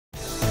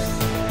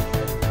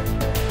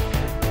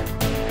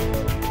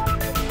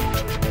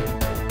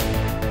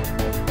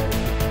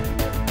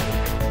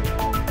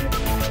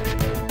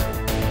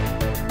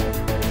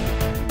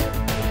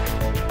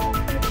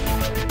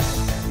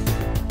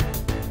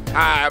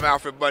Hi, I'm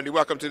Alfred Bundy.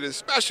 Welcome to this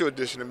special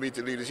edition of Meet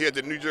the Leaders here at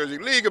the New Jersey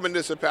League of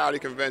Municipality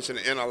Convention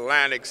in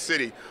Atlantic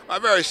City. My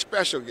very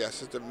special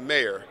guest is the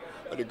mayor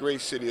of the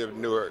great city of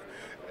Newark,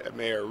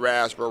 Mayor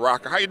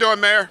Baraka. How you doing,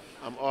 Mayor?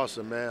 I'm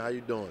awesome, man. How you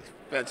doing?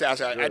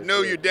 Fantastic. I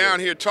know you're down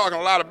here talking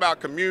a lot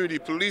about community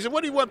policing. What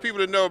do you want people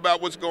to know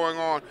about what's going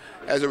on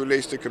as it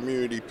relates to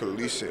community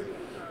policing?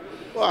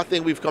 Well, I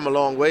think we've come a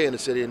long way in the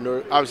city of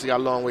Newark. Obviously,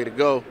 got a long way to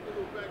go.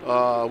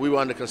 We were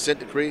under consent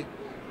decree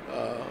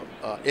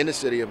in the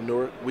city of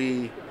Newark.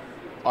 We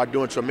are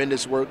doing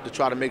tremendous work to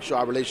try to make sure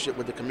our relationship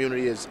with the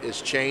community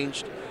is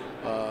changed.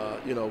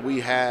 We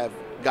have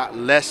got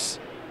less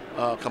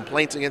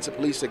complaints against the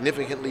police,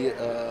 significantly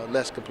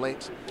less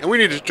complaints. And we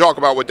need to talk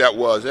about what that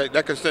was.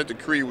 That consent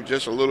decree was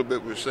just a little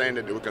bit, was saying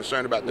that they were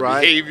concerned about the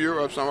behavior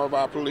of some of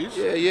our police.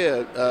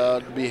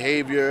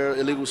 Behavior,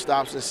 illegal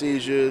stops and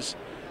seizures,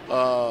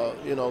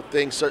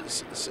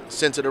 things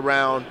centered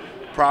around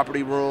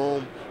property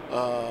room,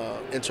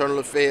 internal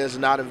affairs,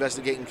 not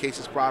investigating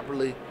cases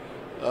properly.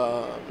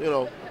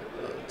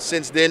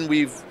 Since then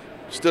we've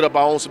stood up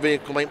our own civilian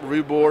complaint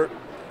review board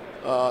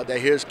that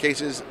hears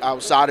cases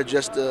outside of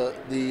just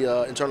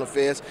the internal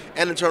affairs.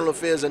 And internal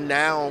affairs are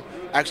now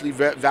actually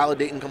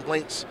validating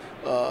complaints.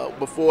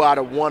 Before,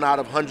 one out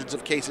of hundreds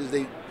of cases,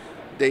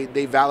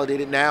 they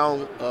validated.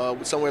 Now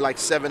somewhere like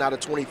 7 out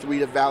of 23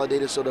 that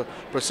validated, so the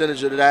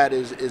percentage of that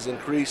is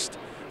increased.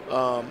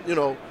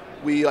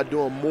 We are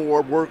doing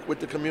more work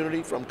with the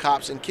community, from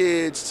cops and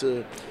kids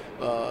to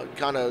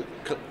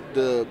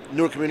the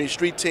Newark Community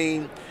Street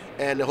Team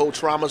and the whole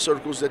trauma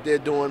circles that they're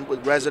doing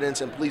with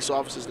residents and police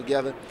officers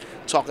together,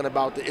 talking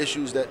about the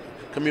issues that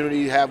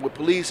community have with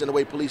police and the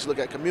way police look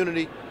at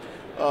community.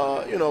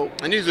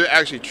 And these are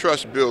actually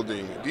trust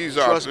building. These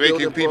are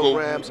making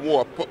people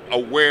more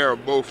aware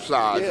of both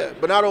sides. Yeah,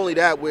 but not only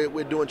that,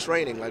 we're doing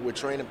training. Like, we're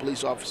training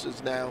police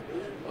officers now.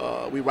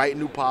 We write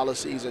new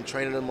policies and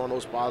training them on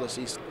those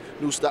policies.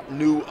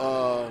 New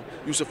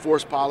use of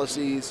force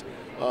policies,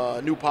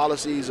 new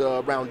policies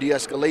around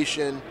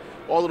de-escalation.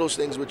 All of those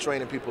things we're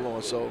training people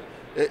on. So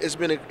it's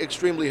been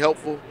extremely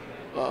helpful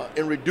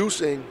in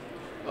reducing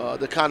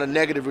the kind of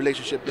negative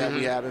relationship that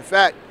we have. In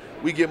fact,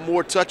 we get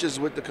more touches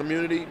with the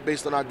community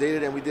based on our data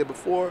than we did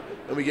before,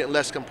 and we get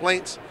less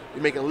complaints.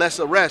 We're making less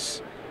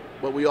arrests,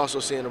 but we're also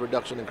seeing a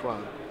reduction in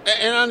crime.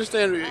 And I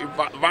understand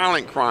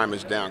violent crime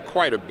is down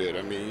quite a bit.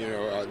 I mean,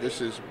 this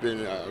has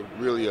been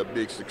really a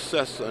big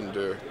success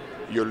under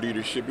your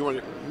leadership. You want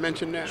to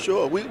mention that?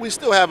 Sure. We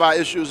still have our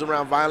issues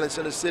around violence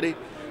in the city,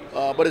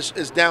 but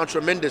it's down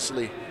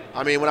tremendously.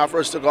 I mean, when I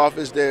first took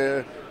office,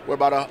 there were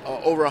about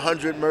over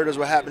 100 murders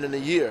were happening a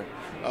year.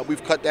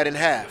 We've cut that in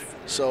half.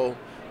 So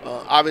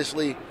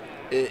obviously,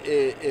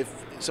 if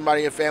somebody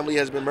in your family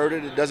has been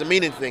murdered, it doesn't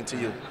mean anything to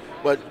you.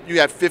 But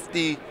you have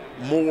 50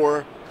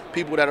 more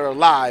people that are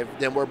alive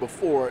than were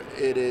before.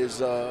 It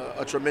is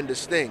a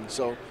tremendous thing.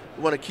 So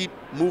we want to keep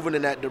moving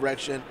in that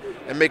direction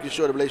and making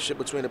sure the relationship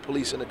between the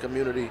police and the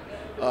community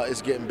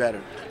is getting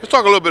better. Let's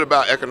talk a little bit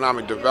about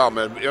economic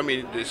development. I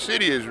mean, the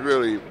city is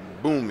really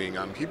booming.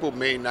 I mean, people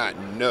may not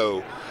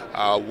know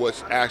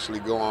what's actually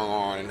going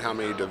on and how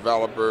many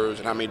developers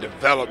and how many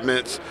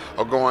developments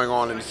are going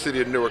on in the city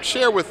of Newark.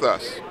 Share with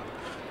us.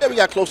 Yeah, we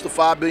got close to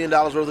 $5 billion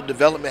worth of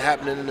development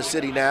happening in the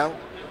city now.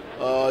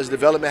 There's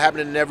development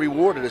happening in every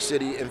ward of the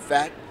city, in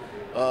fact.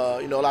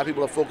 A lot of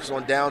people are focused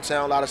on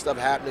downtown, a lot of stuff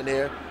happening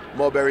there.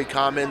 Mulberry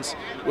Commons,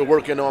 we're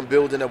working on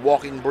building a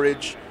walking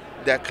bridge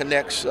that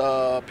connects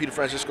Peter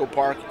Francisco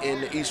Park in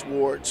the East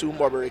Ward to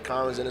Mulberry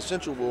Commons in the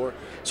Central Ward,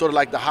 sort of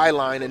like the High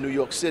Line in New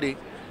York City.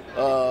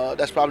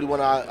 That's probably one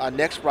of our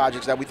next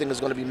projects that we think is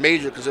going to be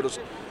major, because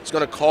it's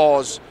going to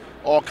cause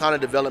all kind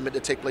of development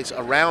to take place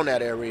around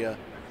that area,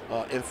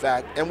 in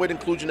fact. And with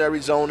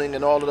inclusionary zoning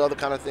and all of the other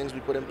kind of things we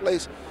put in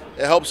place,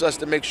 it helps us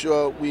to make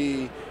sure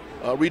we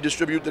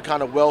redistribute the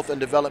kind of wealth and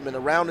development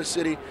around the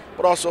city,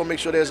 but also make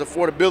sure there's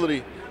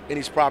affordability in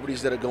these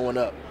properties that are going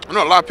up. I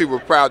know a lot of people are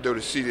proud, though,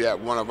 to see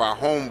that one of our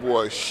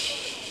homeboys,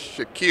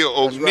 Shaquille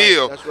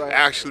O'Neal,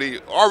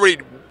 actually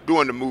already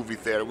doing the movie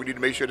theater. We need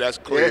to make sure that's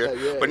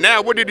clear. But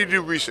now, what did he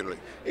do recently?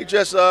 He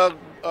just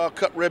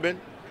cut ribbon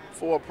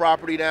for a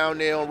property down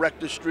there on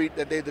Rector Street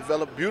that they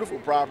developed. Beautiful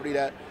property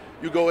that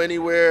you go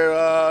anywhere,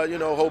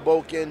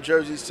 Hoboken,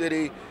 Jersey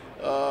City,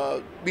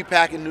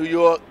 Meatpacking, New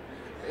York.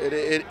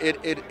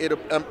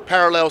 It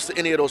parallels to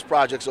any of those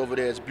projects over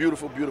there. It's a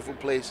beautiful, beautiful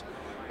place.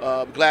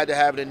 Glad to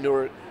have it in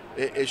Newark.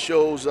 It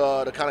shows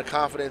the kind of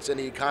confidence in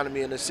the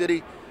economy in the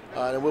city,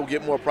 and we'll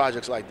get more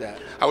projects like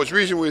that. I was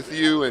reading with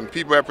you and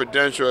people at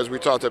Prudential as we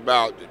talked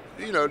about,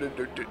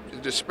 the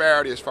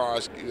disparity as far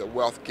as the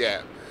wealth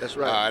gap. That's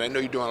right. And I know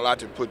you're doing a lot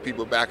to put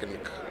people back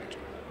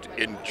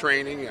in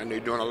training, and they're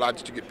doing a lot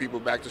to get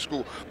people back to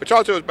school. But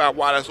talk to us about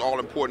why that's all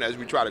important as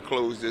we try to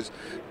close this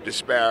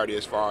disparity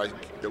as far as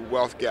the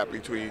wealth gap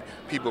between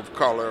people of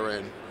color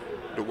and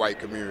the white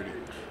community.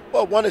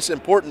 Well, one, it's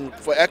important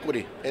for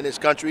equity in this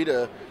country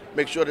to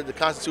make sure that the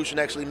Constitution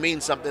actually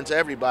means something to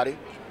everybody.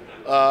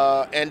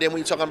 And then when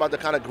you're talking about the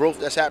kind of growth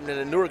that's happening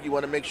in Newark, you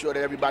want to make sure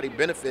that everybody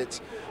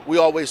benefits. We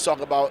always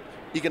talk about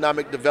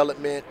economic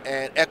development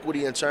and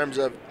equity in terms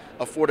of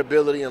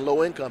affordability and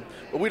low income.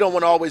 But we don't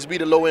want to always be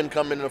the low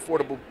income and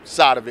affordable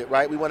side of it,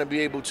 right? We want to be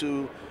able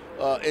to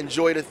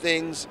enjoy the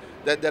things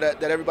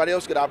that everybody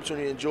else get the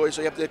opportunity to enjoy.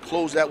 So you have to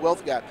close that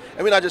wealth gap.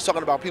 And we're not just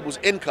talking about people's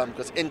income,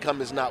 because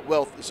income is not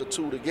wealth. It's a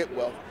tool to get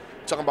wealth.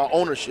 We're talking about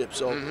ownership.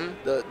 So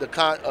the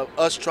kind of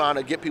us trying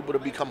to get people to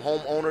become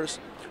homeowners.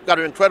 We've got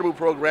an incredible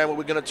program where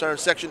we're going to turn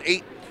Section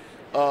 8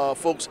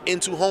 folks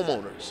into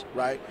homeowners,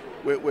 right?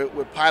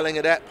 We're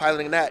piloting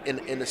that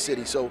in the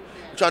city. So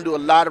we're trying to do a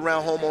lot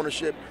around home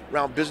ownership,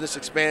 around business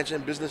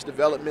expansion, business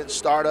development,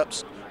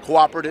 startups,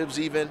 cooperatives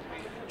even.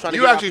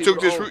 You actually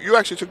took this route. You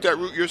actually took that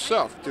route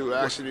yourself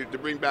to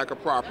bring back a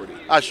property.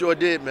 I sure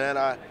did, man.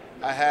 I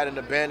had an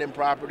abandoned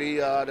property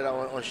that I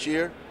on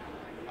Shear.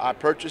 I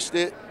purchased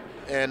it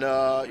and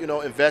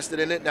invested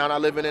in it. Now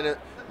I'm living in it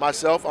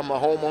myself. I'm a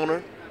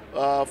homeowner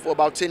for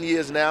about 10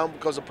 years now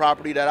because of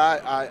property that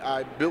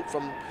I built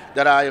from,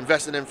 that I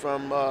invested in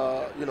from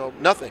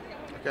nothing.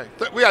 Okay,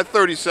 we have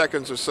 30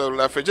 seconds or so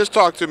left. And just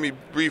talk to me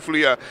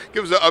briefly.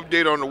 Give us an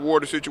update on the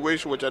water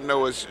situation, which I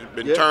know has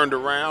been turned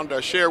around.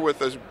 Share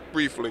with us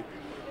briefly.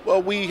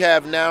 Well, we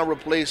have now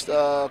replaced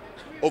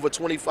over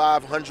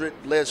 2,500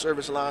 lead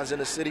service lines in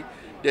the city.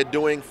 They're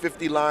doing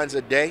 50 lines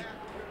a day.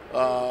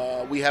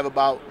 We have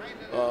about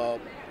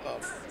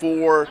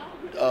 4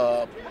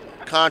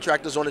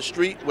 contractors on the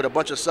street with a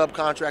bunch of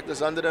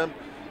subcontractors under them.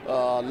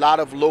 A lot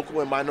of local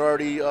and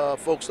minority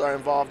folks are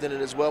involved in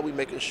it as well. We're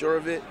making sure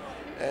of it.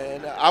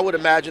 And I would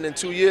imagine in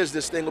 2 years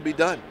this thing will be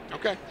done.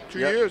 Okay, 2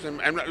 years, and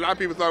a lot of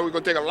people thought we were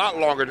going to take a lot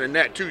longer than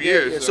that. 2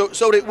 years. Yeah.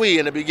 So did we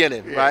in the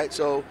beginning, right?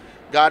 So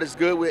God is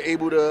good. We're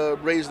able to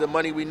raise the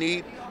money we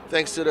need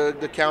thanks to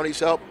the county's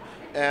help,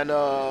 and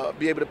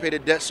be able to pay the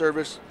debt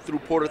service through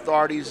Port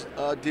Authority's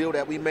deal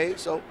that we made.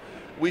 So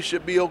we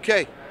should be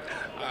okay.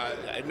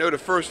 I know the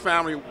first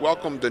family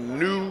welcomed a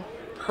new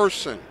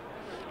person.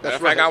 That's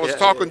in fact, right. I was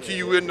talking to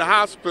you in the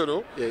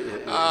hospital.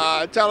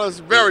 Tell us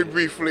very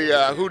briefly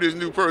who this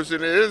new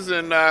person is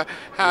and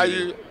how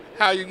you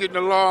getting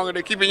along. Are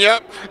they keeping you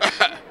up?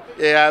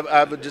 Yeah,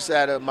 I've just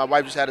had my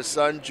wife just had a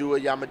son.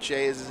 Jua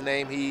Yamache is his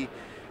name. He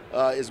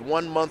is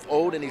 1 month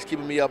old and he's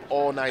keeping me up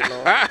all night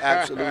long.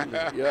 Absolutely.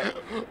 Yeah.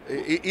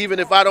 Even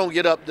if I don't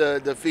get up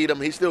to feed him,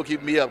 he's still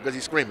keeping me up because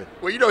he's screaming.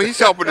 Well, he's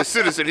helping the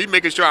citizen. He's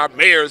making sure our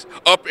mayor's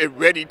up and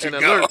ready to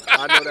go.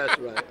 I know that's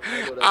right.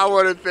 I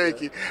want to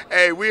thank you.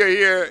 Hey, we are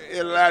here in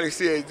Atlantic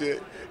City,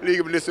 the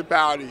League of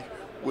Municipalities,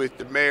 with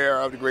the mayor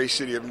of the great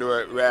city of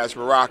Newark,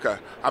 Baraka.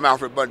 I'm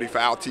Alfred Bundy for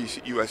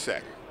Altice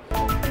USA.